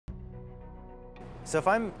So if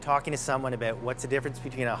I'm talking to someone about what's the difference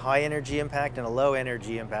between a high energy impact and a low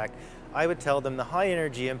energy impact, I would tell them the high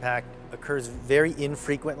energy impact occurs very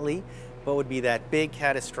infrequently, but would be that big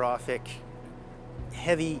catastrophic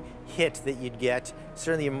heavy hit that you'd get.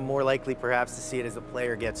 Certainly you're more likely perhaps to see it as the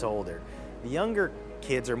player gets older. The younger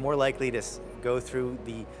kids are more likely to go through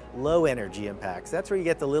the low energy impacts. That's where you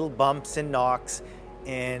get the little bumps and knocks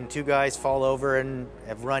and two guys fall over and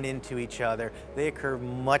have run into each other. They occur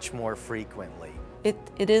much more frequently.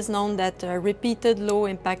 It is known that repeated low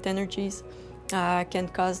impact energies can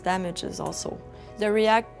cause damages also. The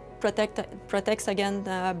Re-Akt protects against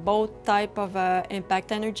both type of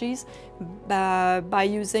impact energies by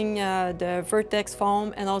using the Vertex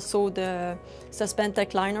foam and also the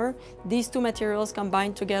Suspendtech liner. These two materials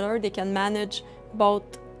combined together, they can manage both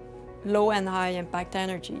low and high impact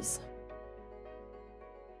energies.